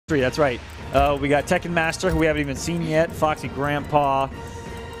That's right. We got Tekken Master, who we haven't even seen yet. Foxy Grandpa.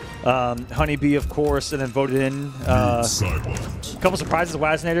 Honeybee, of course, and then voted in. A couple surprises.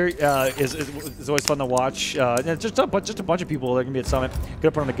 Wasnator is always fun to watch. Just a bunch of people that are going to be at Summit. Going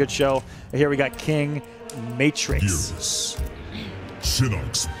to put on a good show. And here we got King Matrix.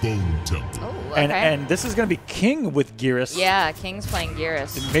 Shinnok's Bone Temple. Oh, okay. And this is going to be King with Gearus. Yeah, King's playing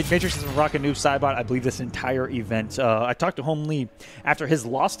Gearus. Matrix has been rocking Noob Saibot, I believe, this entire event. I talked to Home Lee after his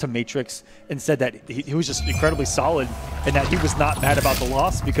loss to Matrix and said that he was just incredibly solid and that he was not mad about the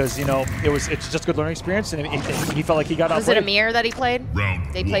loss because, you know, it's just a good learning experience and he felt like he got outplayed. Was it a mirror that he played?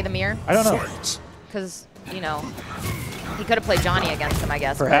 Round They play the mirror? I don't know. Because, you know, he could have played Johnny against him, I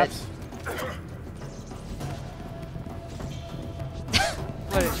guess. Perhaps.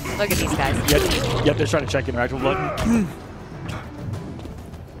 Look at these guys. Yep, they're trying to check interactive button.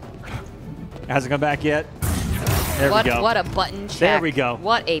 Hasn't come back yet. There we go. What a button check. There we go.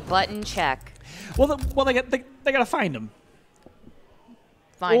 What a button check. Well, they got to find them.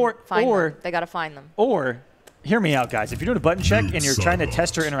 Find or them. They got to find them. Or, hear me out, guys. If you're doing a button check and you're trying to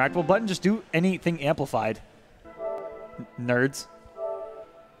test your interactable button, just do anything amplified. Nerds.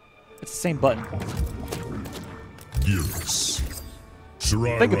 It's the same button. Gearus.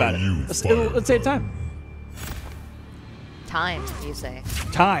 Think about it. Let's save time. Time, you say.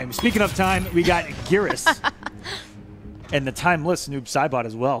 Time. Speaking of time, we got Gearus. And the timeless Noob Saibot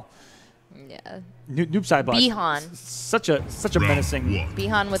as well. Yeah. Noob Saibot. Bihan. Such a menacing.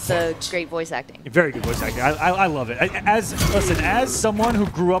 Bihan with the great voice acting. Very good voice acting. I love it. As someone who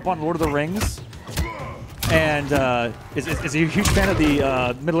grew up on Lord of the Rings and is a huge fan of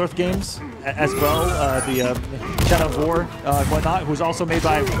the Middle-earth games as well, the Shadow of War and whatnot, who's also made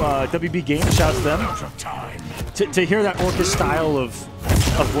by WB Games. Shout out to them. To hear that Orcish style of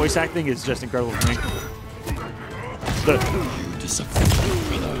voice acting is just incredible for me.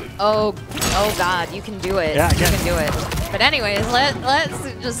 Oh God, you can do it. Yeah, you can do it. But anyways, let's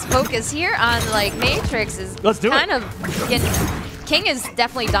just focus here on like Matrix is kind of getting. King is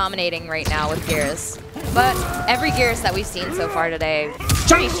definitely dominating right now with Gearus. But every Gearus that we've seen so far today,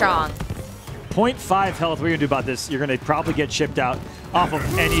 pretty strong. 0.5 health. What are you going to do about this? You're going to probably get chipped out off of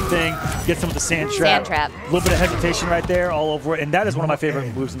anything. Get some of the sand trap. Sand trap. A little bit of hesitation right there, all over it. And that is one of my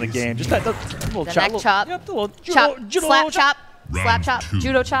favorite moves in the game. Just that little chop. Neck chop. Yep, the little chop. judo Slap chop. Round Slap chop. two.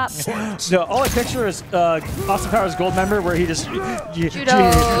 Judo chop. No, all I picture is Austin Powers Gold member where he just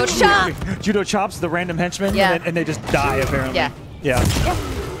Judo chop. Judo chops the random henchmen and they just die apparently. Yeah.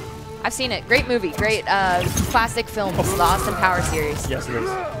 I've seen it. Great movie. Great classic film. The Austin Powers series. Yes, it is.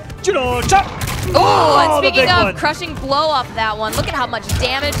 Judo chop! Oh, and speaking of crushing blow off that one, look at how much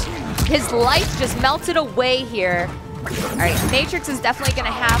damage. His life just melted away here. All right, Matrix is definitely going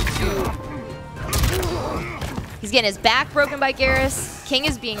to have to... He's getting his back broken by Gearus. King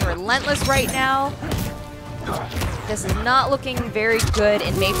is being relentless right now. This is not looking very good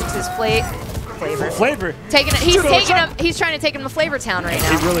in Matrix's flavor. He's trying to take him to Flavor Town right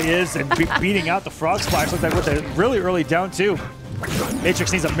now. He really is, and beating out the Frog Splash looked like with a really early down too.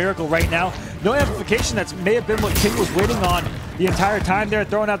 Matrix needs a miracle right now. No amplification. That may have been what King was waiting on the entire time there,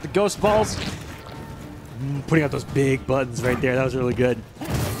 throwing out the ghost balls. Putting out those big buttons right there. That was really good.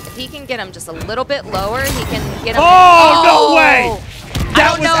 If he can get him just a little bit lower, he can get him. Oh, no way! I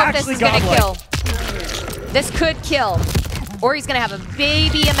don't know if this is going to kill. This could kill. Or he's going to have a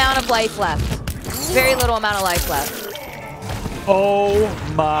baby amount of life left. Very little amount of life left. Oh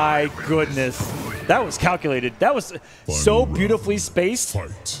my goodness. That was calculated. That was so beautifully spaced.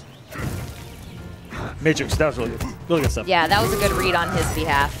 Matrix, that was really good. Really good stuff. Yeah, that was a good read on his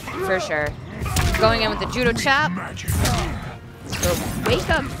behalf, for sure. Going in with the Judo chop. So wake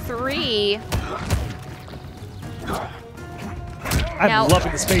up 3. I'm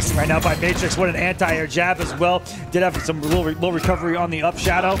loving the spacing right now by Matrix. What an anti-air jab as well. Did have some low recovery on the up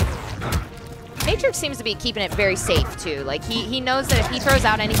shadow. Matrix seems to be keeping it very safe, too. Like, he knows that if he throws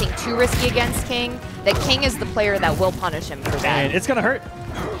out anything too risky against King, that King is the player that will punish him for that. And it's going to hurt.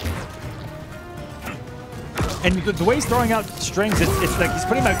 And the way he's throwing out strings, it's like he's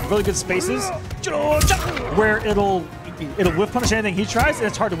putting him at really good spaces where it'll whiff punish anything he tries, and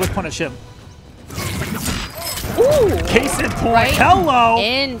it's hard to whiff punish him. Ooh! Case in point. Right hello!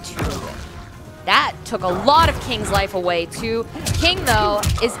 That took a lot of King's life away, too. King, though,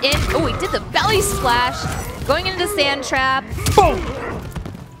 is in... Oh, he did the belly splash. Going into the sand trap. Boom!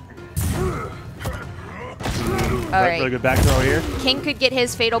 All right. Really good back throw here. King could get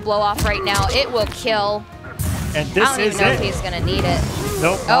his fatal blow off right now. It will kill. And this I don't even know if he's going to need it.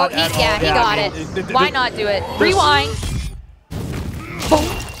 Nope, oh, he got it. Why not do it? Rewind. Boom.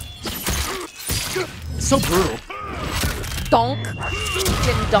 So brutal. donk.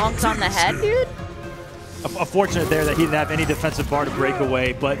 Getting donked on the head, dude. Unfortunate there that he didn't have any defensive bar to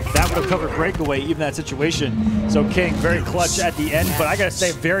breakaway, but that would have covered breakaway even that situation. So King very clutch at the end, but I gotta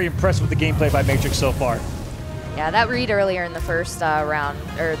say, very impressed with the gameplay by Matrix so far. Yeah, that read earlier in the first round,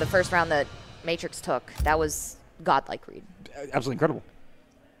 or the first round that Matrix took, that was godlike read. Absolutely incredible.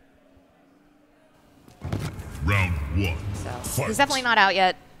 Round 1. So he's definitely not out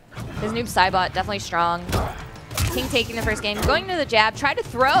yet. His noob Cybot definitely strong. King taking the first game, going to the jab, tried to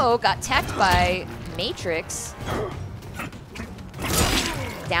throw, got teched by Matrix.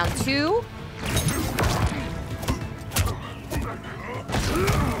 Down 2.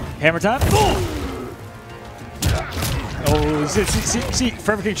 Hammer time. Oh, see,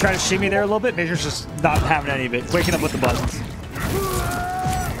 Forever King trying to shimmy there a little bit. Matrix just not having any of it. Waking up with the buttons.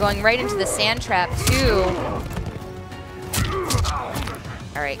 Going right into the sand trap too.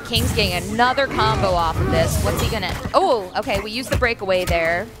 All right, King's getting another combo off of this. What's he gonna? Oh, okay, we used the breakaway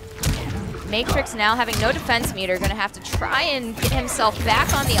there. Matrix now having no defense meter, gonna have to try and get himself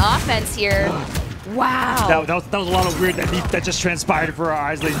back on the offense here. Wow. That was a lot of weird that just transpired for our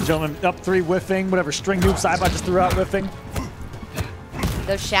eyes, ladies and gentlemen. Up 3 whiffing, whatever string noob Cybot just threw out whiffing.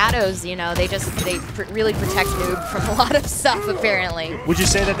 Those shadows, you know, they really protect noob from a lot of stuff apparently. Would you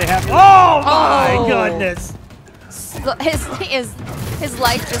say that they have? Oh my goodness! His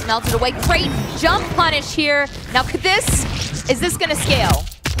life just melted away. Great jump punish here. Now is this gonna scale?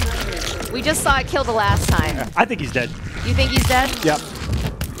 We just saw it kill the last time. I think he's dead. You think he's dead? Yep.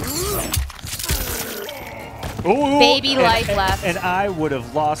 Ooh, baby life left. And I would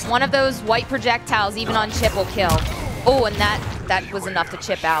have lost. One of those white projectiles, even on chip, will kill. Oh, and that was enough to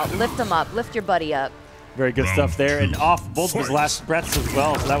chip out. Lift him up. Lift your buddy up. Very good stuff there, and off both of his last breaths as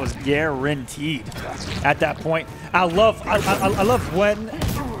well. So that was guaranteed at that point. I love when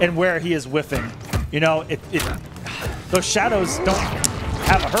and where he is whiffing. You know, those shadows don't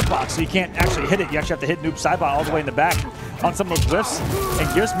have a hurt box, so you can't actually hit it. You actually have to hit noob Cybot all the way in the back on some of those whiffs.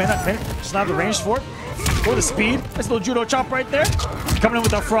 And Gears may not just not have the range for it. Or the speed. Nice little judo chop right there. Coming in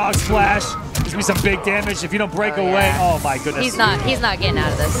with a frog splash. There's gonna be some big damage if you don't break away. Oh my goodness. He's not getting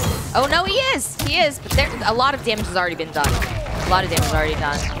out of this. Oh no, he is. He is. But a lot of damage has already been done. A lot of damage is already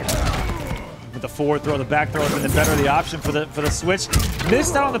done. With the forward throw, the back throw has been the better the option for the switch.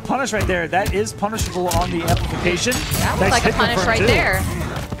 Missed out on the punish right there. That is punishable on the amplification. That looks like a punish right there.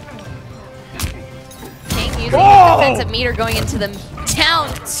 King using defensive meter going into the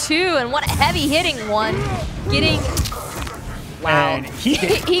down 2, and what a heavy hitting one. Getting wow. And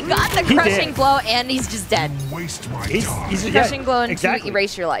he got the crushing blow, and he's just dead. He's crushing blow and to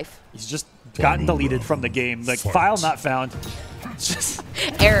erase your life. He's just gotten deleted from the game. Like file not found. Just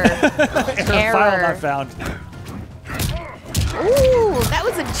error. Error. File not found. Ooh, that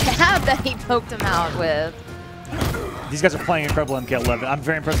was a jab that he poked him out with. These guys are playing incredible MK11. I'm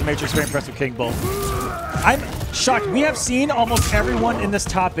very impressed with Matrix, very impressed with King both. I'm shocked. We have seen almost everyone in this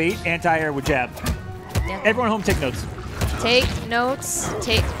top 8 anti-air with jab. Yeah. Everyone home, take notes. Take notes.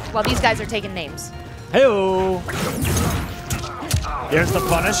 Well, these guys are taking names. Hey-o. There's the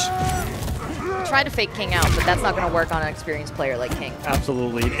punish. Try to fake King out, but that's not going to work on an experienced player like King.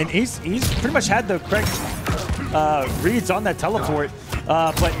 Absolutely. And he's pretty much had the correct reads on that teleport.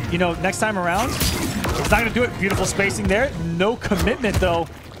 But, you know, next time around, he's not going to do it. Beautiful spacing there. No commitment, though,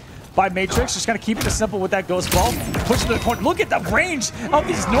 by Matrix. Just going to keep it simple with that ghost ball. Push it to the corner. Look at the range of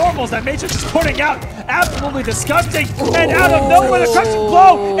these normals that Matrix is putting out. Absolutely disgusting. Ooh. And out of nowhere, the crushing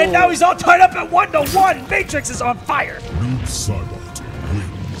blow. And now he's all tied up at 1-1. Matrix is on fire. Noob Cybot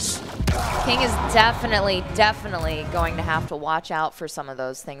wins. King is definitely going to have to watch out for some of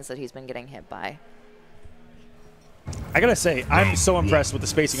those things that he's been getting hit by. I gotta say, I'm so impressed with the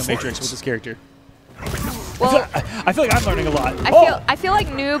spacing of Matrix with this character. Well, I feel like I'm learning a lot. I feel like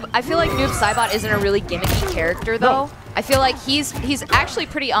Noob Cybot isn't a really gimmicky character though. No. I feel like he's actually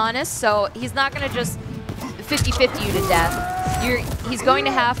pretty honest, so he's not gonna just 50-50 you to death. He's going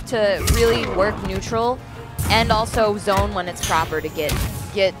to have to really work neutral and also zone when it's proper to get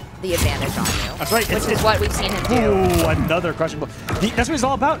the advantage on you. That's right. Which is what we've seen him do. Ooh, another crushing blow. That's what he's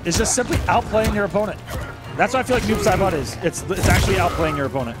all about. It's just simply outplaying your opponent. That's what I feel like Noob Cybot is. It's actually outplaying your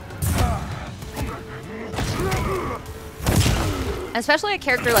opponent. Especially a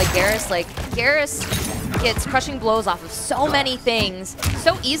character like Garrus. Like, Garrus gets crushing blows off of so many things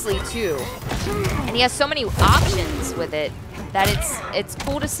so easily, too. And he has so many options with it that it's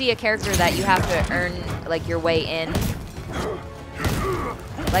cool to see a character that you have to earn, like, your way in.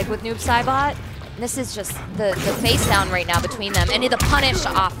 Like with Noob Cybot, this is just the face down right now between them. And the punish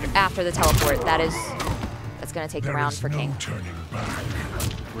off after the teleport, that's going to take the round for King.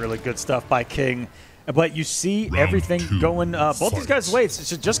 Really good stuff by King. But you see Round everything two, going both these guys' ways.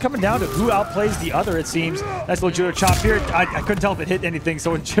 It's just coming down to who outplays the other, it seems. Nice little judo chop here. I couldn't tell if it hit anything,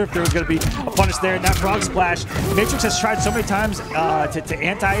 so I'm sure if there was going to be a punish there. And that frog splash. Matrix has tried so many times to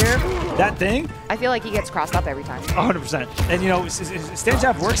anti-air that thing. I feel like he gets crossed up every time. 100%. And, you know, stand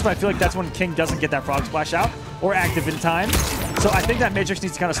jab works, but I feel like that's when King doesn't get that frog splash out or active in time. So I think that Matrix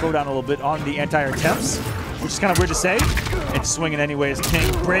needs to kind of slow down a little bit on the anti-air attempts, which is kind of weird to say. And swinging anyways.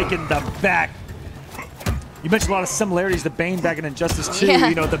 King breaking the back. You mentioned a lot of similarities to Bane back in Injustice 2,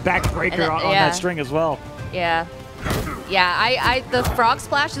 you know, the backbreaker on that string as well. Yeah. Yeah, the frog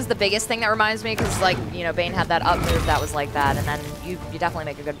splash is the biggest thing that reminds me because, like, you know, Bane had that up move that was like that, and then you definitely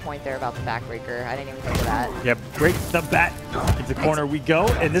make a good point there about the backbreaker. I didn't even think of that. Yep, break the bat. Into the corner we go,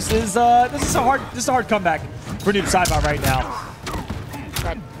 and this is a hard comeback for Noob Saibot right now.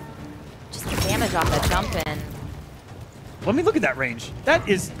 That just the damage off that jump in. Let me look at that range. That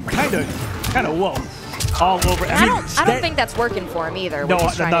is kind of low. All over. I don't think that's working for him either. No,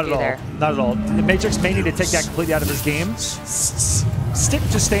 not not at all. There. Not at all. The Matrix may need to take that completely out of his game. Stick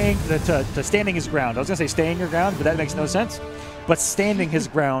to standing his ground. I was gonna say staying your ground, but that makes no sense. But standing his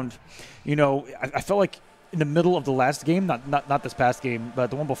ground, you know, I felt like in the middle of the last game, not this past game, but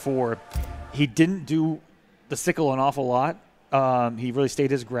the one before, he didn't do the sickle an awful lot. He really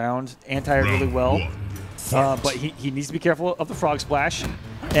stayed his ground, anti-air really well. But he needs to be careful of the frog splash.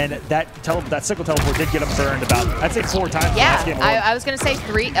 And that sickle teleport did get him burned about, I'd say 4 times. Yeah, last game I was gonna say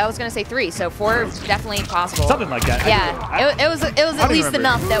 3. I was gonna say 3. So 4 definitely possible. Something like that. Yeah, it was at least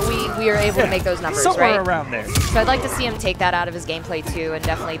enough that we were able to make those numbers, somewhere right? around there. So I'd like to see him take that out of his gameplay too, and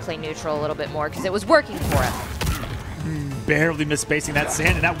definitely play neutral a little bit more because it was working for him. Barely misspacing that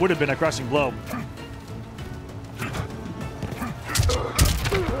sand, and that would have been a crushing blow.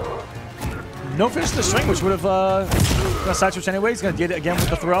 No finish to the string, which would have gonna side switch anyway. He's gonna get it again with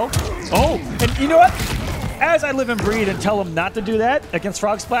the throw. Oh, and you know what? As I live and breathe and tell him not to do that against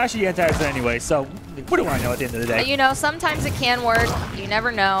Frog Splash, he anti-airs it anyway. So what do I know at the end of the day? You know, sometimes it can work. You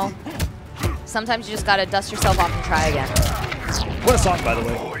never know. Sometimes you just gotta dust yourself off and try again. What a song, by the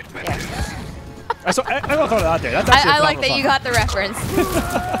way. Yeah. I throw it out there. That's actually I like that you got the reference.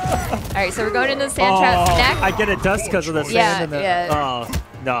 All right, so we're going into the sand trap next. I get it dust because of the sand. Yeah.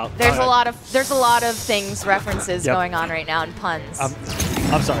 No. There's a lot of things, references going on right now, and puns.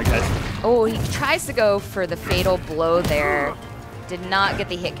 I'm sorry, guys. Oh, he tries to go for the fatal blow there. Did not get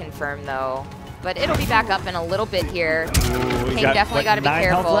the hit confirmed though, but it'll be back up in a little bit here. King definitely got to be 9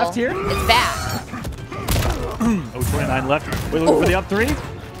 careful. health left here. It's back. 29 left. We're looking for the up 3.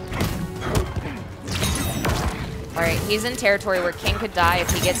 All right, he's in territory where King could die if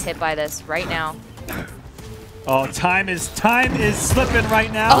he gets hit by this right now. Oh, time is slipping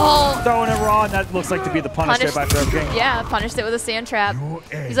right now. Oh. Throwing it raw, and that looks like to be the punish there by Forever King. Yeah, punished it with a sand trap.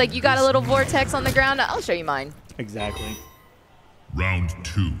 He's like, you got a little vortex on the ground? I'll show you mine. Exactly. Round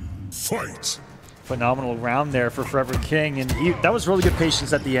 2, fight. Phenomenal round there for Forever King, and that was really good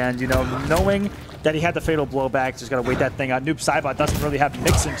patience at the end, you know, knowing that he had the fatal blowback, just got to wait that thing out. Noob Saibot doesn't really have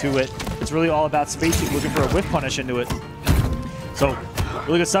mix into it. It's really all about spacing, looking for a whiff punish into it. So,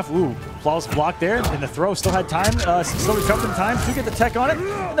 really good stuff. Ooh, flawless block there, and the throw still had time, still recovered in time to get the tech on it.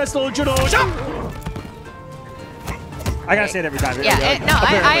 And that's the judo jump! I gotta say it every time. Yeah,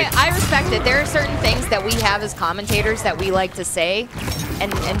 I respect it. There are certain things that we have as commentators that we like to say,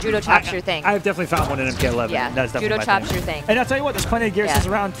 and judo chop's your thing. I've definitely found one in MK11. Yeah, that's definitely judo chop's your thing. And I'll tell you what, there's plenty of gears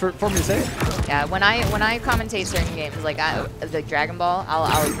around for me to say it. Yeah, when I commentate certain games, like Dragon Ball,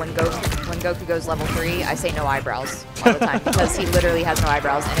 when Goku goes level 3, I say no eyebrows all the time because he literally has no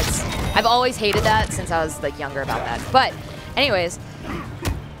eyebrows, and I've always hated that since I was like younger about that. But anyways,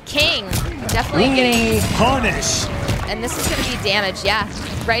 King definitely getting punish. And this is going to be damage, yeah.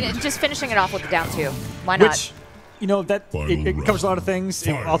 Right, just finishing it off with the down 2. Why not? Which, you know, that it covers a lot of things.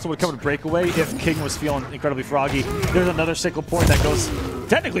 It also would cover breakaway if King was feeling incredibly froggy. There's another sickle point that goes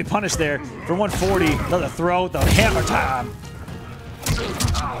technically punished there for 140. Another throw, the hammer time.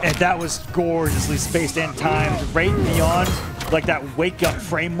 And that was gorgeously spaced and timed right beyond like that wake up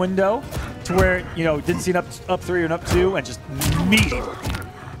frame window to where, you know, didn't see an up 3 or an up 2 and just meaty.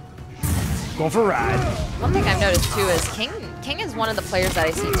 Going for a ride. One thing I've noticed too is King is one of the players that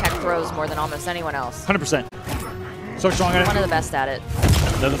I see tech throws more than almost anyone else. 100%. So strong at it. One of the best at it.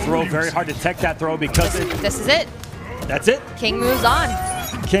 Another throw, very hard to tech that throw because this is it. That's it. King moves on.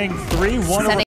 King 3-1 over